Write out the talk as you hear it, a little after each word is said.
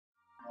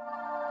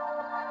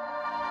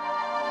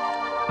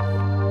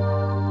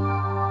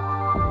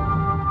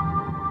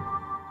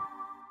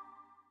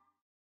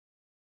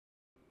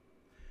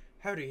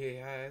Howdy,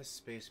 hey, hi,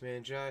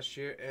 Spaceman Josh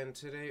here, and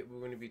today we're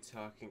going to be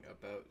talking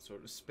about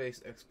sort of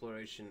space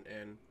exploration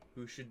and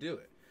who should do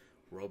it,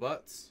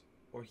 robots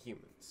or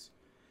humans.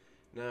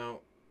 Now,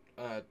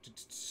 to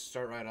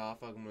start right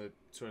off, I'm going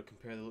to sort of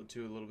compare the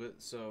two a little bit.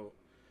 So,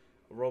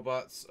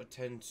 robots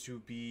tend to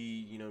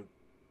be,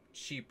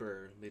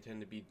 cheaper. They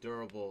tend to be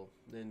durable.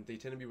 Then they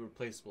tend to be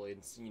replaceable.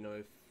 And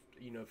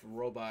if a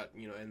robot,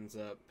 ends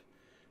up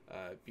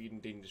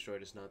being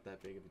destroyed is not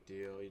that big of a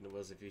deal.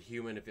 Whereas if you're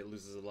human, if it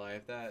loses a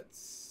life,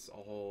 that's a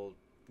whole,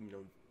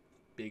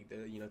 big,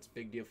 it's a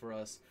big deal for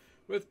us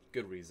with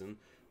good reason.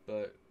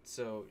 But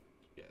so,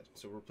 yeah,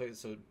 so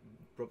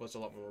robots are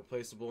a lot more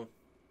replaceable.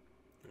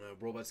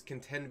 Robots can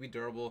tend to be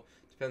durable.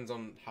 Depends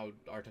on how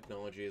our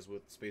technology is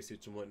with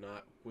spacesuits and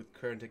whatnot. With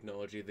current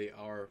technology, they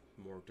are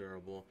more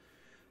durable.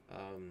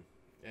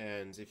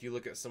 And if you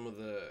look at some of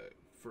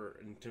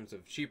in terms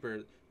of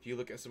cheaper, if you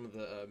look at some of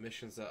the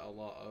missions that a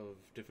lot of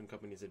different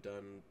companies have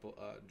done,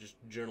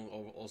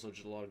 also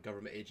just a lot of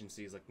government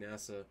agencies like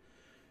NASA,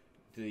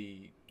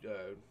 the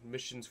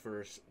missions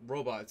for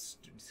robots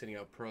sending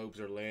out probes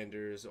or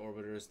landers,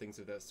 orbiters, things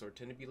of that sort,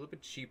 tend to be a little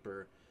bit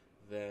cheaper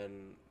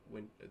than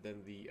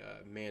the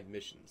manned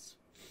missions.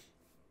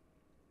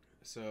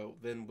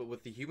 But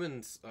with the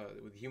humans,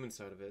 with the human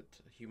side of it,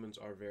 humans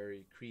are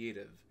very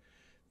creative.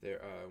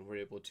 We're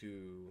able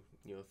to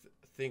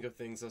think of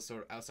things that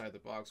sort of outside the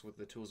box with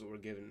the tools that we're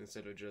given,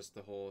 instead of just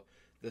the whole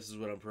 "this is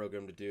what I'm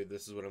programmed to do,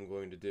 this is what I'm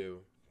going to do"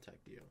 type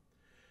deal.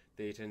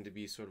 They tend to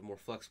be sort of more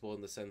flexible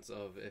in the sense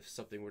of, if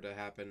something were to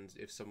happen,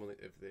 if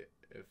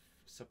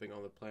something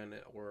on the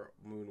planet or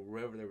moon,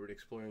 wherever they were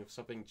exploring, if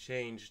something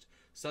changed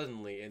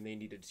suddenly and they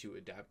needed to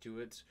adapt to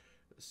it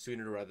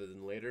sooner rather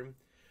than later,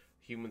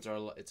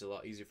 it's a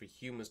lot easier for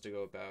humans to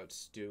go about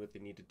doing what they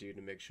need to do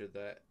to make sure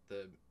that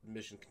the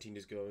mission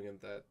continues going and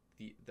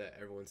that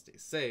everyone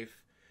stays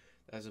safe,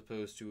 as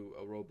opposed to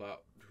a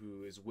robot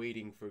who is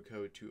waiting for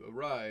code to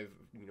arrive,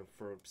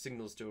 for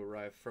signals to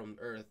arrive from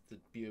Earth to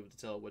be able to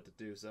tell it what to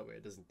do, so that way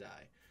it doesn't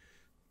die.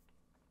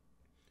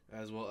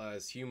 As well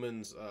as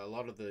humans, a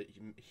lot of the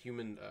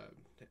human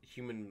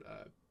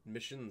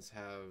missions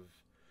have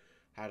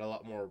had a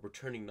lot more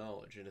returning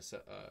knowledge in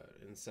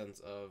a sense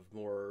of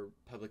more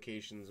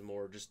publications,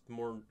 more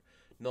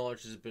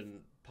knowledge has been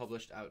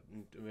published out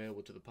and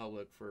available to the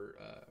public for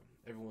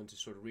everyone to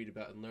sort of read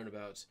about and learn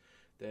about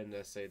than,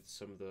 say,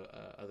 some of the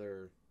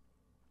other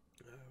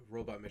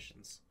robot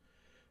missions.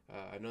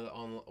 I know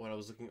that when I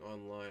was looking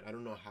online, I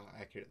don't know how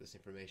accurate this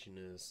information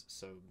is,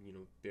 so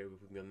bear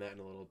with me on that in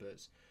a little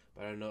bit.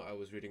 But I know I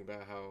was reading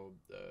about how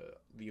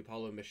the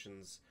Apollo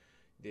missions,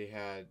 they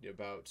had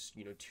about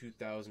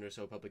 2,000 or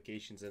so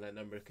publications, and that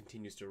number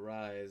continues to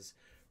rise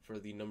for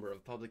the number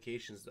of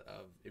publications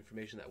of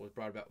information that was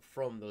brought about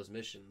from those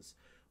missions.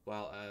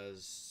 While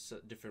as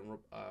different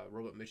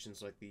robot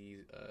missions like the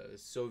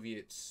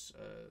Soviet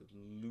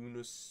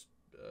Lunus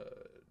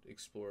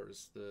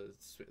explorers,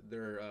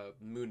 their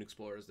moon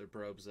explorers, their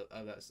probes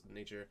of that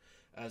nature,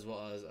 as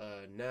well as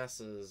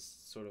NASA's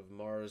sort of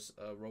Mars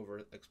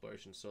rover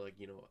exploration. So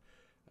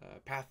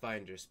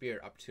Pathfinder,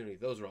 Spirit, Opportunity,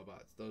 those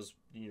robots, those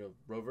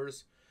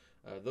rovers,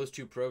 those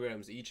two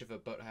programs each have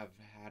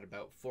had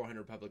about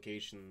 400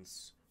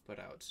 publications put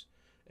out.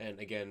 And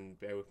again,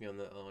 bear with me on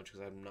that knowledge,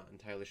 because I'm not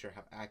entirely sure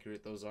how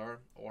accurate those are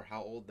or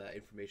how old that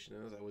information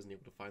is. I wasn't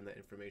able to find that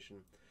information.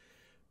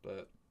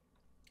 But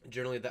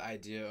generally, the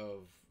idea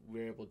of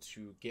we're able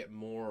to get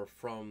more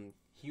from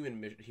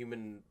human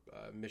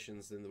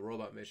missions than the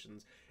robot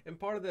missions. And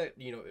part of that,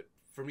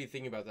 for me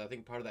thinking about that, I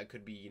think part of that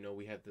could be,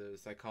 we have the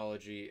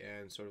psychology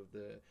and sort of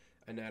the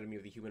anatomy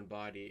of the human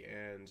body,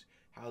 and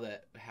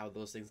how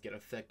those things get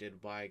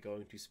affected by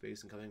going to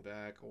space and coming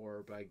back,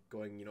 or by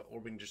going,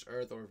 orbiting just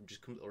Earth,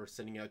 or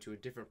sending out to a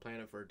different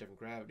planet for a different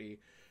gravity,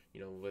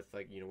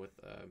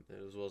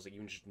 as well as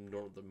even just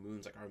normal the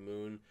moons, like our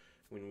moon.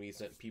 When we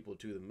sent people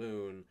to the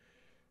moon,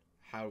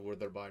 how were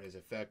their bodies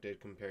affected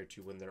compared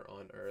to when they're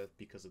on Earth,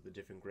 because of the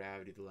different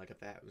gravity, the lack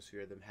of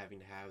atmosphere, them having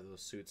to have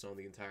those suits on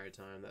the entire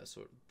time,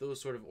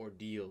 those sort of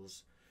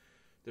ordeals.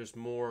 There's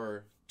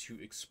more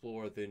to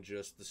explore than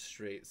just the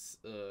straight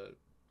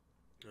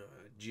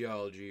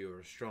geology or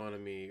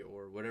astronomy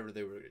or whatever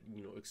they were,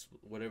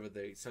 whatever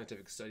the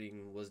scientific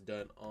studying was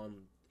done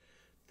on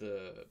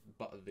the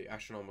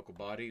astronomical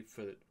body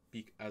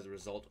as a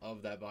result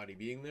of that body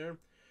being there.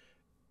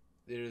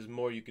 There's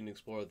more you can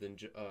explore than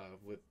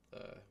with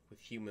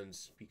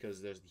humans,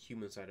 because there's the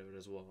human side of it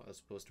as well, as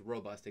opposed to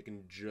robots. They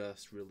can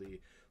just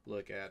really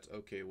look at,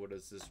 okay, what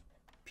is this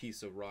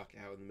piece of rock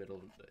out in the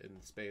middle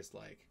in space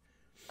like?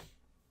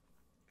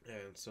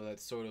 And so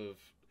that's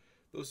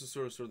those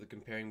are sort of the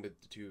comparing the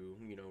two,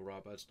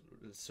 robots.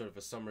 It's sort of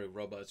a summary.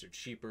 Robots are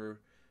cheaper,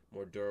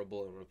 more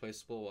durable and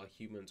replaceable, while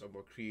humans are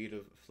more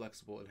creative,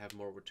 flexible, and have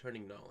more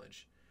returning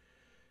knowledge.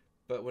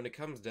 But when it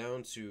comes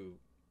down to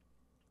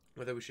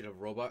whether we should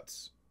have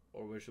robots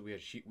or we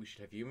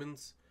should have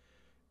humans,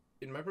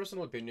 in my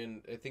personal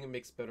opinion, I think it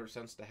makes better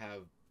sense to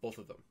have both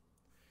of them.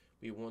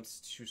 We want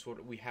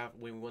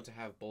to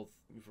have both.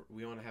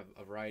 We want to have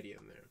a variety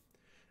in there,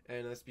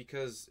 and that's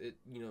because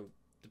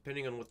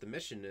depending on what the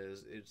mission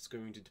is, it's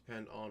going to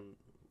depend on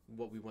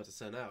what we want to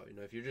send out.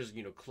 If you're just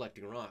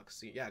collecting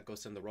rocks, yeah, go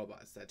send the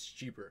robots. That's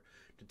cheaper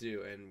to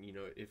do, and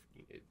if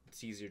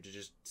it's easier to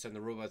just send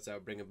the robots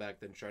out, bring them back,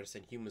 than try to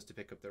send humans to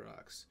pick up the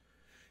rocks.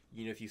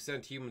 If you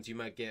send humans, you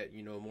might get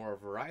more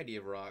variety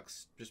of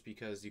rocks, just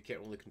because you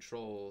can't really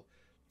control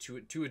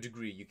to a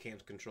degree. You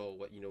can't control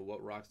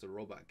what rocks the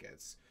robot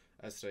gets.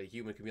 As a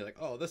human can be like,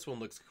 oh, this one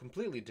looks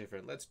completely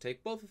different. Let's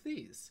take both of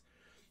these.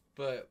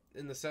 But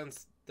in the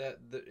sense that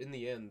in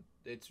the end,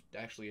 it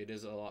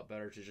is a lot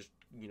better to just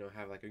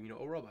have like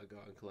a robot go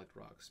out and collect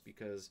rocks,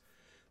 because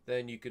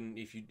then you can,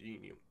 if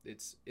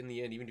it's in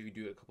the end, even if you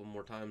do it a couple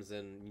more times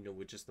than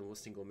with just the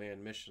single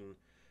man mission,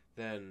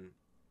 then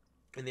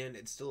in the end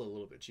it's still a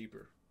little bit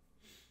cheaper.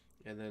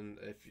 And then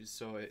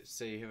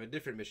say you have a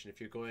different mission, if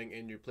you're going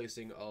and you're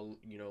placing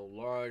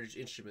large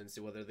instruments,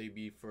 whether they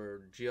be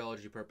for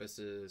geology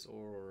purposes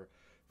or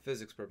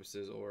physics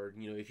purposes, or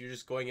if you're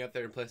just going out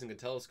there and placing a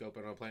telescope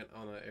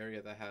on an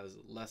area that has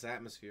less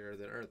atmosphere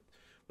than Earth,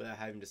 without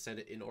having to send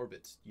it in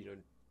orbit,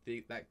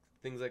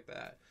 things like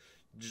that,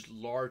 just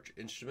large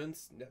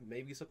instruments, that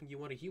may be something you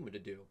want a human to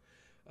do.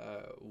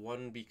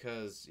 One,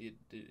 because if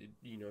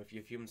you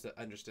have humans that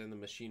understand the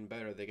machine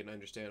better, they can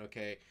understand,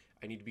 okay,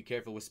 I need to be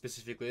careful with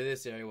specifically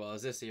this area, while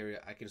as this area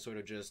I can sort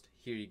of just,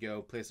 here you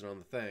go, place it on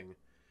the thing.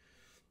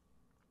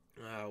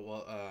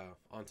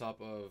 On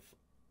top of,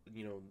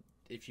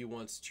 if you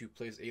want to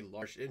place a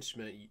large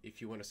instrument,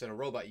 if you want to send a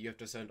robot, you have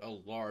to send a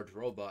large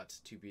robot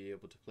to be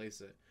able to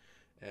place it,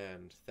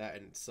 and that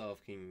in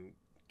itself can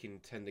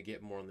tend to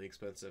get more on the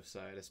expensive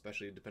side,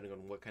 especially depending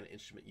on what kind of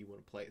instrument you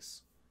want to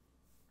place.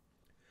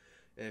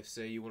 If,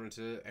 say, you wanted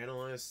to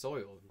analyze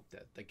soil,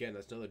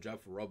 that's another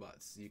job for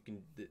robots.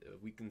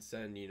 We can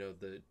send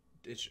the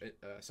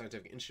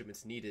scientific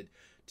instruments needed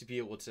to be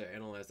able to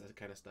analyze that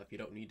kind of stuff. You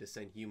don't need to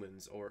send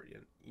humans, or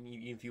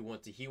even if you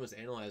want the humans to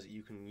analyze it,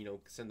 you can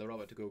send the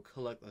robot to go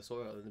collect the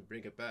soil and then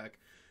bring it back,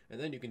 and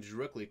then you can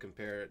directly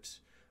compare it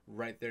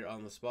right there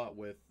on the spot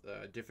with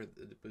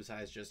different,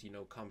 besides just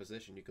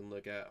composition. You can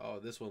look at, oh,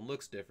 this one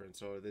looks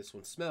different, or this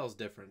one smells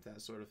different,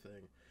 that sort of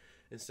thing,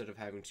 instead of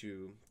having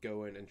to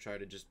go in and try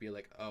to just be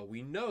like, oh,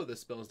 we know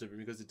this smells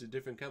different because it's a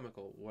different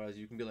chemical. Whereas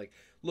you can be like,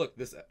 look,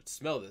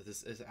 smell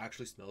this. This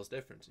actually smells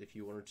different. If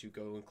you wanted to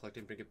go and collect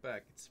and bring it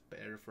back, it's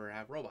better for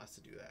have robots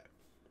to do that.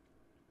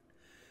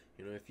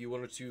 If you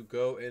wanted to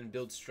go and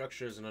build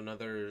structures in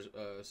another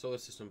solar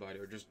system body,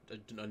 or just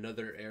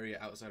another area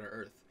outside of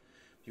Earth,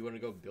 if you want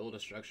to go build a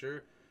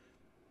structure,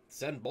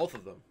 send both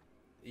of them.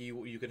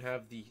 You can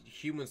have the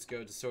humans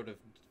go to sort of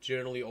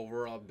generally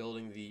overall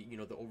building the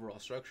the overall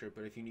structure,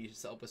 but if you need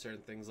to help with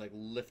certain things like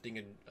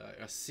lifting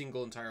a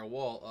single entire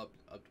wall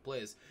up to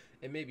place,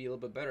 it may be a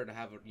little bit better to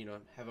have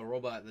a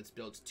robot that's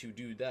built to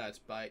do that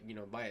by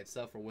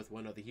itself, or with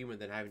one other human,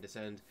 than having to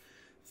send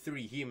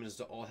 3 humans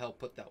to all help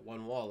put that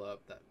one wall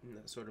up. That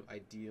sort of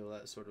ideal,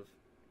 that sort of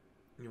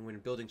when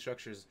building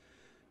structures,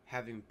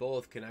 having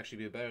both can actually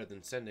be better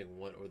than sending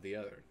one or the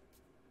other.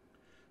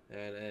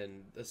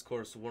 And of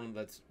course, one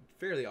that's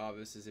fairly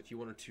obvious is if you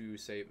wanted to,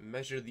 say,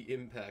 measure the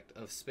impact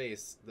of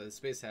space that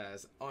space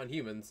has on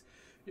humans,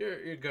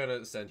 you're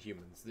gonna send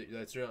humans.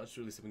 That's not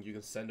really something you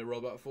can send a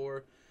robot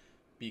for,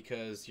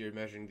 because you're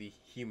measuring the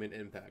human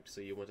impact. So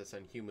you want to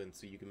send humans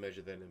so you can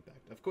measure that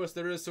impact. Of course,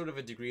 there is sort of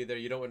a degree there.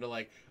 You don't want to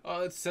like, oh,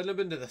 let's send them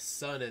into the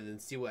sun and then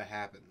see what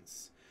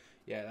happens.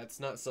 Yeah, that's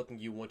not something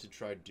you want to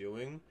try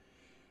doing.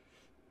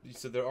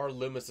 So there are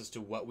limits as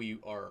to what we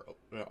are,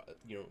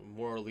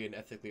 morally and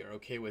ethically are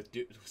okay with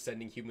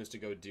sending humans to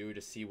go do to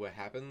see what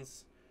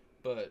happens.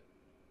 But,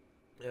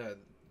 at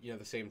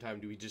the same time,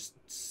 do we just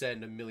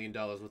send $1 million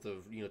worth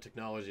of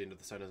technology into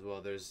the sun as well?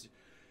 There's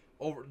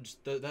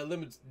that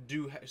limits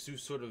do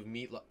sort of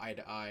meet eye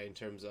to eye in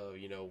terms of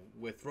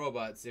with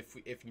robots. If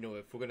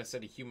we're gonna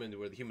send a human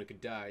where the human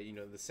could die,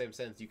 in the same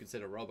sense you could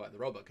send a robot, the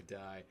robot could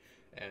die,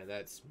 and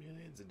that's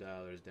millions of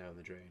dollars down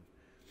the drain.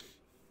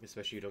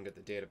 Especially you don't get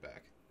the data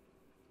back.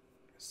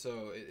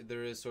 So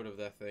there is sort of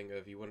that thing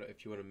of if you want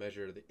to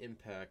measure the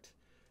impact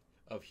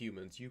of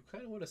humans, you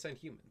kind of want to send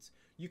humans.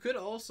 You could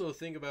also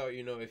think about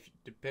if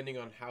depending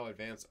on how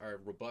advanced our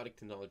robotic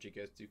technology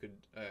gets, you could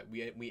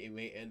we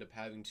may end up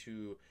having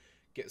to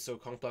get so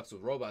complex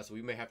with robots,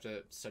 we may have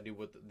to study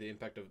what the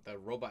impact of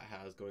that robot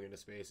has going into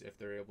space, if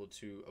they're able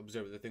to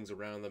observe the things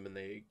around them and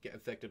they get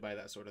affected by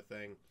that sort of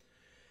thing.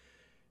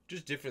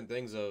 Just different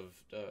things of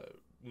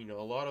a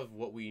lot of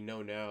what we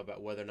know now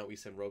about whether or not we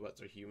send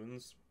robots or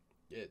humans.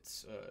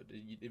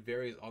 It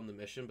varies on the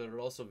mission, but it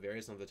also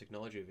varies on the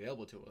technology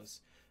available to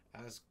us.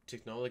 As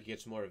technology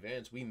gets more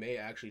advanced, we may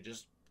actually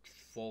just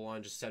full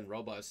on just send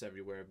robots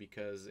everywhere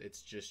because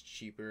it's just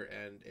cheaper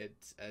and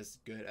it's as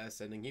good as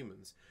sending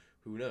humans.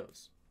 Who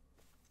knows?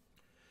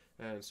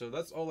 And so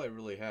that's all I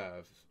really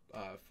have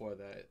for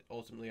that.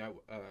 Ultimately,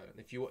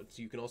 if you want,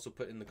 so you can also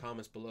put in the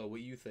comments below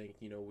what you think.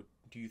 Do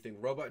you think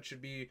robots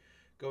should be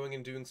going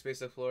and doing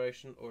space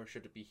exploration, or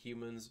should it be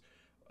humans?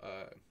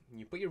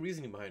 You put your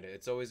reasoning behind it.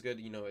 It's always good.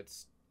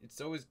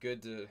 It's always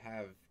good to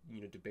have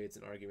debates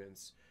and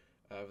arguments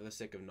for the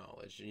sake of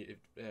knowledge.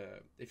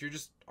 If you're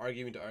just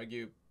arguing to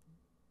argue,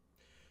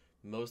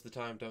 most of the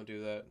time, don't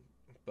do that.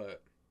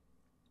 But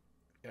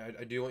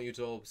I do want you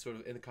to all sort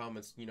of in the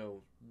comments,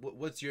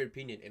 what's your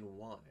opinion and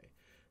why?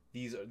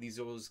 These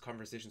are those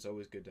conversations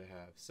always good to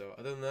have. So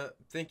other than that,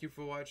 thank you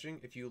for watching.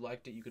 If you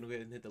liked it, you can go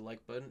ahead and hit the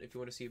like button. If you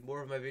want to see more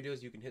of my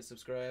videos, you can hit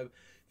subscribe.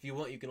 If you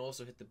want, you can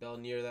also hit the bell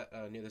near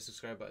the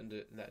subscribe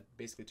button that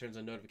basically turns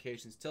on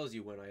notifications, tells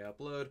you when I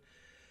upload.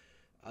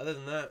 Other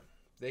than that,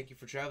 thank you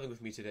for traveling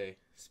with me today.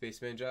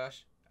 Spaceman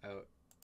Josh, out.